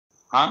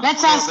हाँ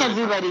Let's ask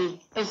everybody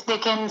if they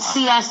can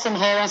see us and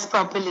hear us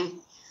properly.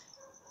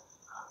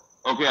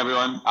 Okay,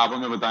 everyone, आप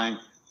हमें बताएं.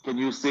 Can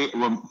you see?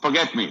 Well,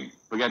 forget me.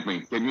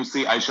 Can you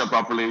see Ayesha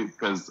properly?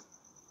 Because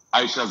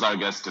Ayesha's our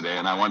guest today,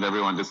 and I want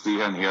everyone to see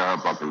her and hear her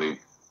properly.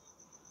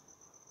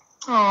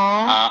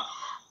 Oh.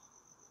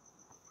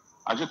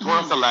 अच्छा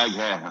थोड़ा सा lag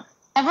है.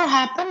 Never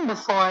happened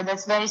before.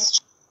 That's very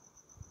strange.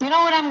 You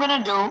know what I'm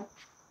gonna do?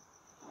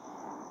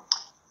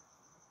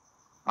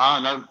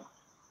 हाँ ना.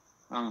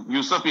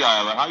 Yusuf ही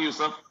आया हुआ. हाँ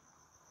Yusuf.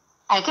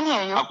 I can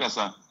hear you. आप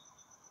कैसा?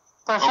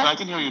 Perfect. Okay, I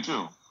can hear you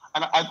too.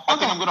 And I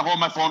think I'm gonna hold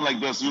my phone like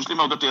this. Usually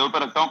मैं उधर table पे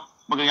रखता हूँ.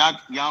 मगर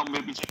यहाँ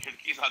मेरे पीछे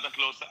खिड़की ज़्यादा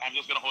close है. I'm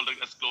just gonna hold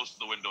it as close to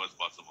the window as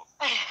possible.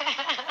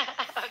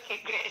 Okay,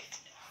 great.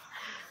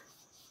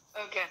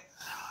 Okay.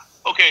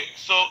 Okay,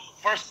 so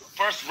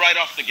first right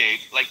off the gate,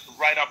 like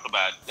right off the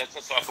bat, let's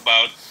just talk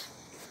about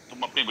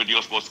तुम अपनी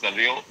videos post कर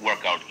रही हो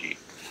workout की.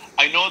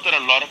 I know that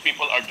a lot of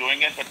people are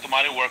doing it, but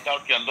तुम्हारे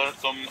workout के अंदर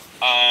तुम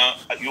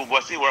you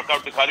वैसी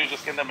workout दिखा रही हो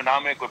जिसके अंदर ना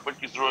में equipment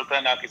की जरूरत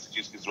है ना किसी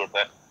चीज की जरूरत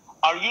है.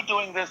 Are you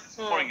doing this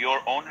for your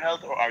own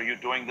health or are you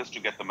doing this to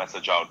get the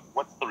message out?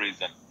 What's the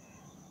reason?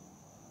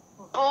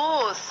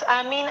 Both.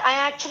 I mean, I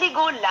actually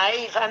go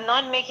live. I'm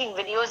not making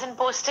videos and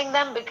posting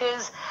them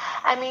because,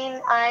 I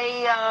mean,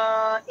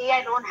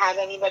 I don't have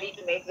anybody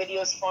to make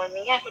videos for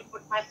me. I could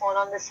put my phone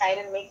on the side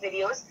and make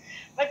videos.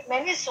 But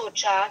मैंने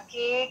सोचा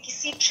कि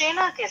किसी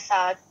trainer के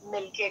साथ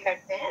मिलके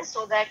करते हैं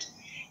so that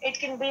it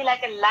can be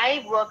like a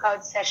live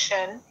workout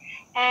session,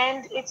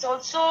 and it's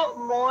also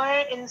more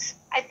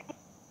I think it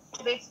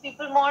motivates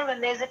people more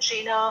when there's a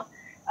trainer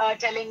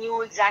telling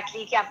you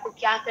exactly कि आपको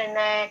क्या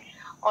करना है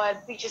और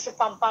पीछे से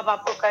pump up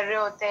आपको कर रहे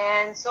होते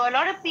हैं. So a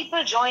lot of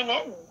people join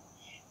in,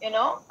 you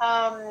know.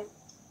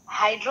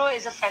 Hydro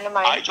is a friend of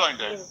mine. I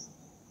joined in.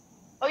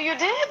 Oh, you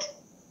did?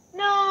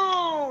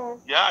 No.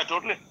 Yeah,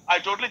 I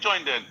totally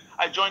joined in.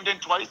 I joined in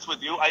twice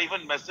with you. I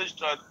even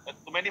messaged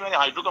मैंने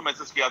Hydro को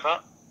message किया था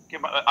कि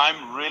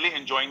I'm really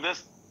enjoying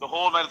this. The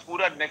whole मैंने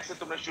पूरा neck से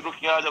तुमने शुरू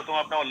किया जब तुम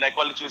अपना neck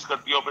वाली चीज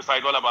करती हो फिर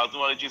side वाला बाजू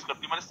वाली चीज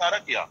करती हो मैंने सारा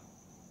किया.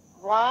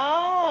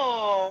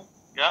 Wow.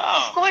 Yeah.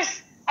 Of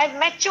course. I've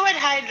met you at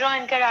Hydro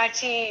in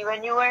Karachi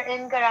when you were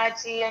in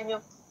Karachi, and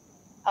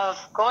of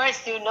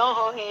course, you know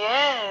who he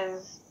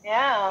is.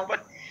 Yeah.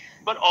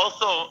 But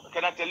also,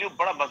 can I tell you,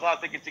 बड़ा मजा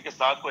आता है किसी के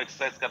साथ को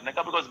exercise करने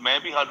का because मैं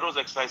भी हर रोज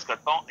exercise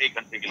करता हूँ 1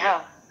 घंटे के लिए.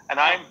 And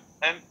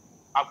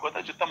आपको पता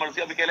है जितना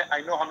मर्जी अभी कह लें,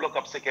 I know हम लोग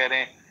कब से कह रहे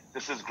हैं,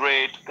 this is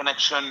great,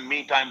 connection,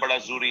 me time बड़ा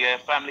जरूरी है,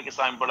 family के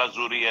साथ बड़ा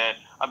जरूरी है,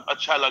 अब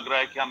अच्छा लग रहा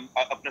है कि हम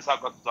अपने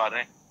साथ वक्त गुजार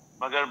रहे हैं.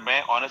 मगर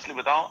मैं honestly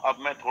बताऊँ, अब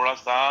मैं थोड़ा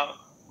सा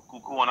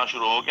कुकू होना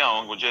शुरू हो गया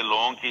हूँ. मुझे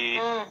लोगों की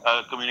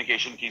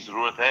कम्युनिकेशन की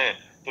जरूरत है.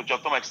 तो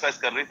जब तुम एक्सरसाइज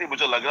कर रही थी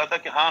मुझे लग रहा था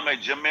कि हाँ मैं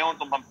जिम में हूँ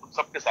तुम हम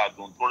सबके साथ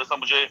हूँ. थोड़ा सा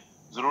मुझे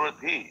जरूरत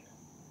थी.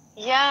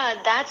 Yeah,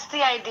 that's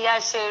the idea,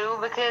 Sheru,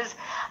 because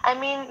I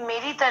mean,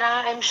 मेरी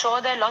तरह, I'm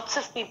sure there are lots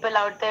of people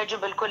out there जो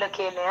बिल्कुल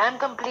अकेले हैं. I'm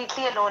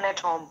completely alone at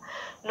home.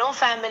 No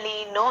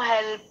family, no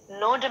help,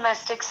 no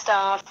domestic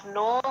staff,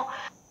 no,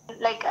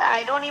 like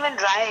I don't even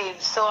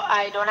drive, so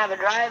I don't have a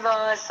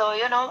driver. So,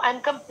 you know,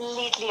 I'm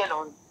completely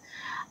alone.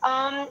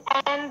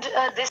 And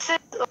this is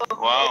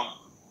Wow.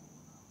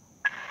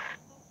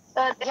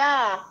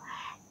 Yeah,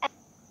 and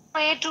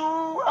way to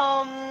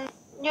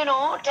you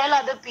know, tell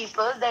other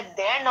people that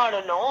they're not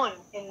alone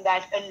in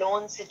that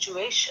alone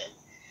situation.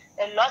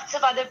 There are lots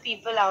of other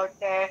people out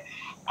there,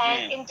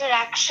 and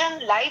interaction,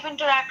 live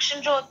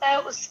interaction जो होता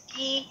है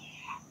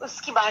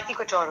उसकी बात ही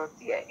कुछ और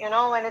होती है, you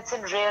know, when it's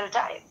in real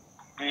time.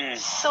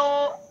 So,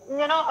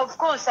 you know, of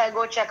course I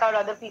go check out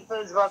other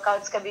people's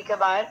workouts कभी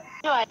कभार.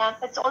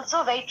 It's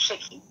also very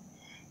tricky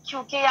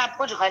क्योंकि आप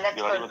कुछ गलत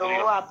कर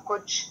दो, आप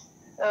कुछ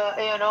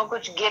you know,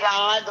 कुछ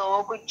गिरा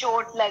दो, कोई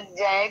चोट लग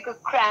जाए, कोई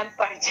cramp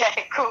पड़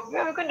जाए,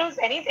 we can do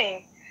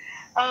anything.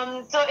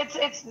 So it's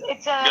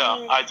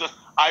Yeah,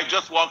 I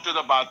just walked to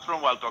the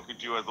bathroom while talking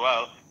to you as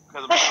well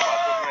because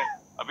bathroom में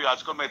अभी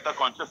आजकल मैं इतना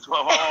conscious हुआ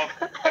हूँ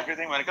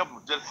everything. मैंने कहा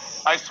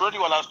I swear to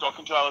you while I was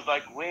talking to you I was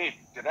like, wait,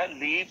 did I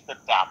leave the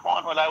tap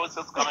on while I was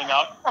just coming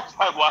out?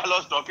 So while I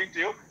was talking to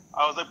you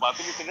I was like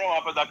बातें भी सुन रहा हूँ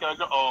वहाँ पे जाके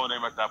oh नहीं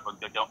मैं tap on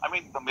क्या I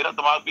mean मेरा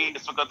दिमाग भी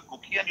इस वक्त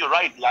cookie and you're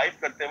right live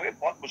करते हुए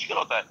बहुत मुश्किल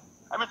होता है.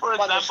 I mean for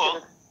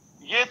example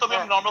ये तो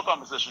हम normal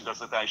conversation कर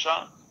सकते हैं Ayesha.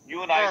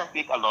 You and I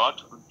speak a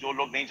lot. जो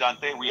लोग नहीं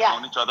जानते, we've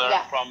known each other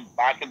from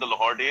back in the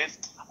Lahore days.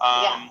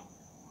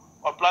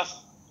 Or plus,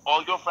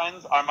 all your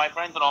friends are my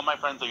friends, and all my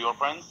friends are your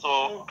friends.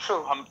 So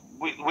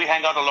we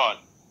hang out a lot.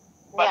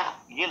 But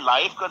ये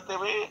live करते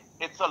हुए,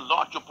 it's a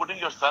lot. You're putting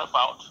yourself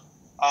out.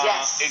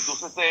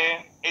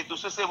 एक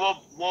दूसरे से वो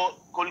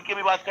खुल के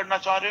भी बात करना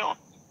चाह रहे हो,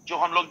 जो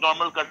हम लोग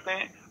normal करते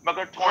हैं.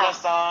 मगर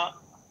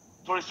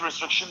थोड़ी सी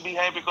restriction भी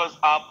है because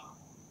आप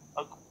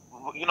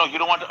you know, you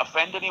don't want to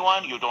offend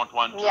anyone. You don't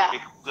want to.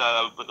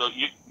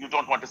 You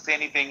don't want to say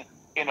anything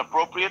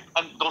inappropriate.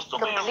 And दोस्तों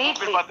में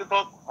inappropriate बातें तो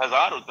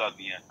हजार हो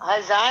जाती हैं.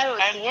 हजार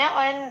होती हैं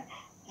और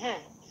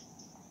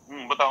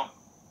बताओ.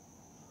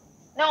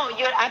 No,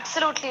 you're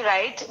absolutely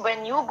right.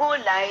 When you go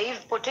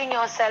live, putting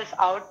yourself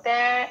out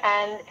there,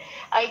 and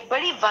एक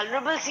बड़ी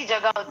vulnerable सी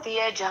जगह होती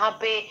है जहाँ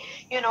पे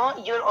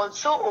you're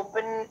also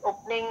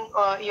opening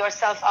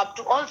yourself up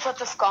to all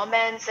sorts of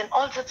comments and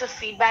all sorts of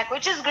feedback,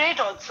 which is great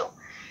also.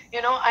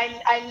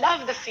 I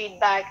love the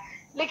feedback.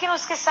 लेकिन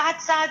उसके साथ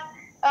साथ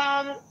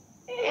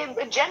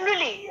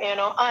generally,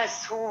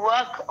 us who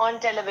work on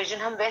television,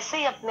 हम वैसे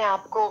ही अपने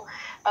आप को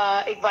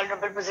एक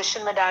vulnerable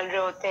position में डाल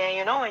रहे होते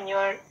हैं, when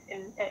you're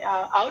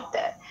out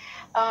there.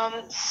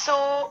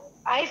 So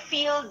I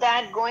feel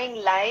that going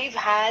live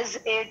has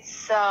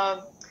its,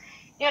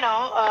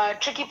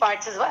 tricky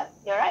parts as well.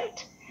 You're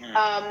right.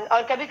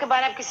 और कभी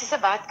कभार आप किसी से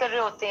बात कर रहे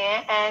होते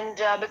हैं and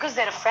because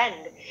they're a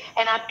friend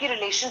and आपकी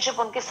relationship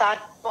उनके साथ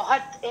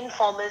बहुत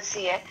informal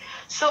सी है,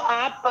 so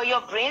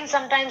your brain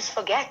sometimes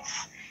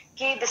forgets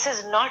कि this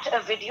is not a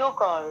video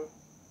call.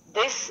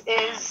 This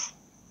is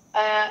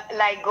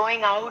like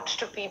going out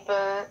to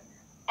people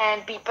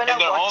and people are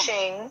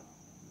watching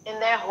in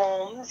their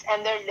homes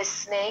and they're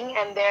listening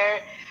and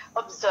they're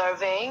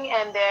observing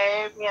and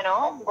they're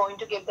going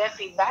to give their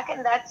feedback,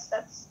 and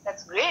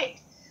that's great.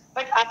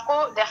 But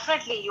aapko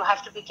definitely you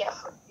have to be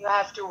careful. You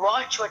have to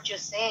watch what you're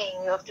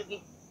saying. You have to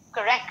be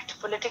correct,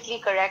 politically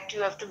correct.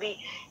 You have to be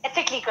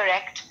ethically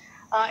correct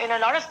in a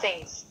lot of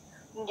things.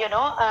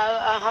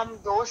 हम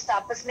दोस्त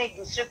आपस में एक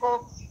दूसरे को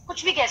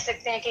कुछ भी कह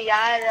सकते हैं कि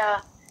यार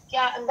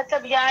क्या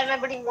मतलब यार मैं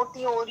बड़ी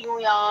मोटी हो रही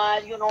हूँ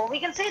यार, we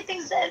can say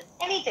things,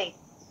 anything,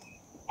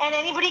 and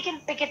anybody can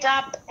pick it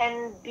up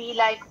and be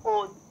like,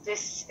 oh,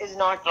 this is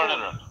not good.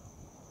 No.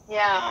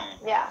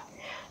 Yeah.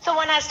 So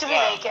one has to be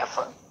very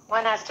careful.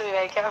 One has to be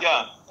very careful.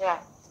 Yeah.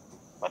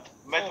 But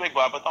मैं तो एक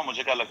बात बताऊं,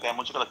 मुझे क्या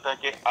लगता है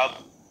कि अब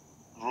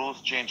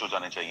रूल्स चेंज हो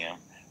जाने चाहिए,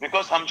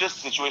 बिकॉज हम जिस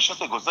सिचुएशन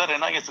से गुजर रहे हैं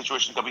ना, ये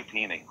सिचुएशन कभी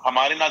थी नहीं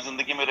हमारी ना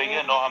जिंदगी में रही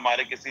है, ना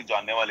हमारे किसी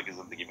जानने वाले की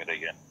जिंदगी में रही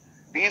है.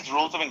 These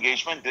rules of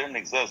engagement didn't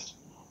exist.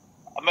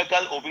 अब मैं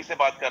कल ओबी से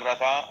बात कर रहा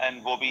था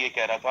एंड वो भी ये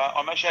कह रहा था,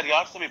 और मैं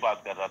शहरियार से भी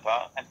बात कर रहा था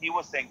and he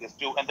was saying this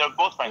to, and they are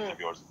both friends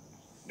of yours.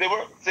 They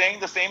were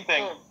saying the same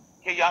thing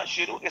कि यार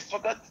शिरू, इस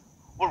वक्त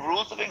वो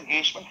रूल्स ऑफ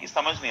एंगेजमेंट की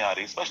समझ नहीं आ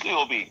रही, स्पेशली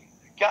ओबी.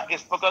 क्या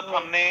इस वक्त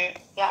हमने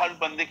हर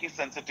बंदे की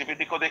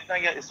सेंसिटिविटी को देखना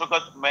है, या इस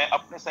वक्त मैं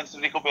अपने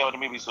सेंसिटिविटी को बारे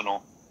में भी सुनूं?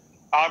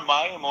 Are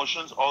my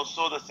emotions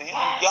also the same?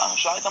 क्या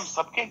शायद हम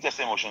सबके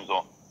जैसे इमोशंस हो?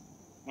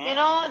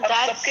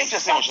 सबके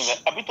जैसे इमोशंस है.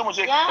 अभी तो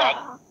मुझे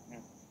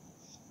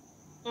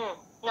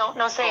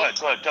No, say it.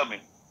 Go ahead, tell me.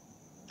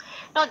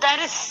 No, that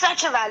is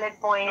such a valid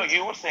point. No,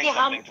 you were saying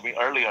something to me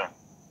earlier.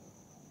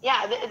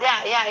 Yeah,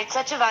 it's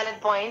such a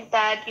valid point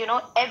that,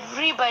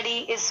 everybody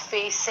is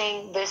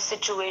facing this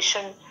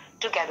situation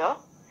together.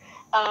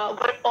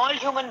 We're all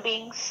human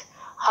beings.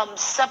 हम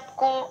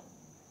सबको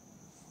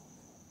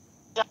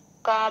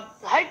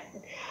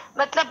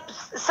मतलब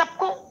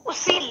सबको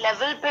उसी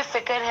level पे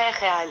फिक्र है,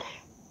 ख्याल है,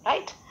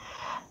 right?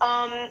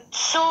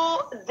 So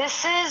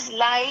this is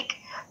like,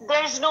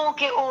 there's no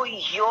okay, oh,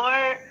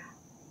 you're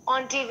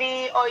on TV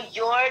or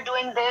you're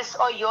doing this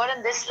or you're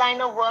in this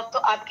line of work, तो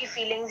आपकी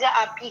feelings या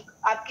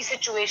आपकी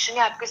situation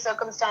या आपके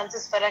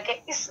circumstances फर्क है.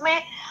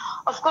 इसमें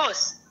of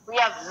course we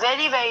are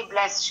very very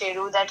blessed,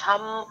 Sheru, that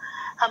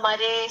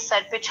हमारे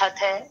सर पे छत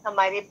है,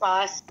 हमारे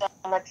पास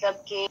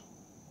मतलब के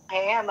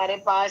है, हमारे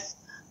पास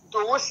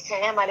दोस्त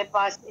हैं, हमारे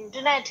पास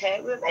इंटरनेट है.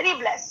 we're very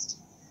blessed.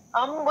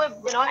 we're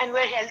and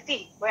we're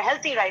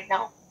healthy right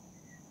now.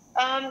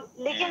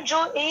 लेकिन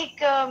जो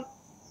एक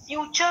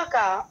फ्यूचर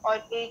का और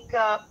एक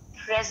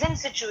प्रेजेंट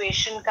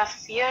सिचुएशन का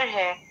फियर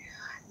है,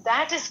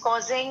 that is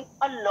causing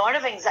a lot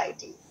of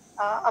anxiety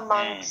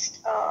amongst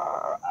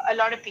a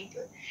lot of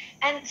people,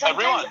 and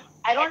sometimes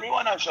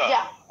everyone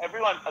Asha,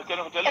 everyone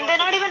and they're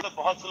not even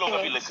बहुत से लोग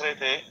अभी लिख रहे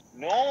थे.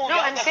 No,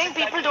 I'm saying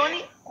people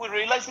don't कोई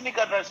realize नहीं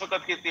कर रहा इस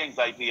वक्त कितनी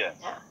anxiety है.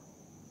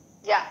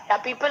 Yeah,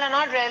 people are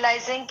not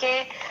realizing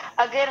कि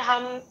अगर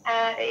हम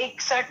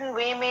एक certain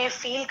way में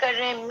feel कर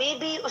रहे हैं,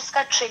 maybe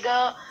उसका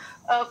trigger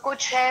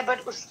कुछ है,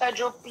 but उसका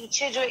जो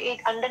पीछे जो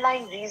एक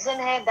underlying reason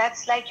है,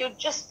 that's like you're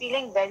just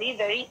feeling very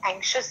very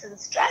anxious and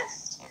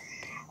stressed.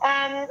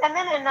 And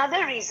then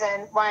another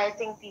reason why I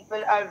think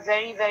people are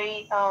very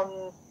very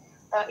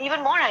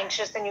even more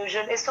anxious than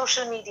usual is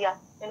social media.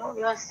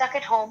 We are stuck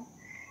at home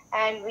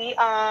and we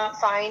are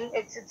fine.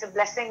 It's a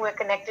blessing. We're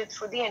connected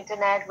through the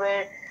internet.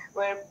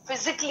 We're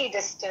physically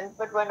distant,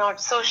 but we're not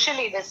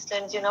socially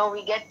distant.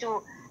 We get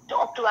to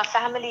talk to our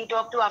family,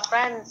 talk to our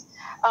friends.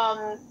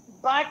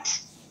 But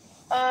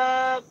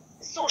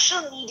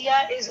social media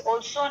is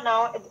also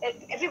now,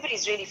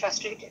 everybody's really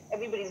frustrated.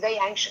 Everybody's very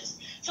anxious.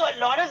 So a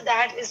lot of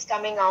that is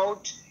coming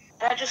out.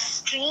 Just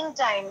screen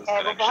time. This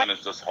connection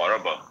is just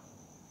horrible.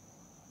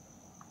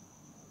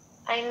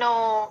 I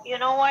know. You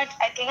know what?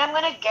 I think I'm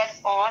going to get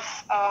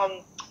off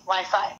Wi-Fi.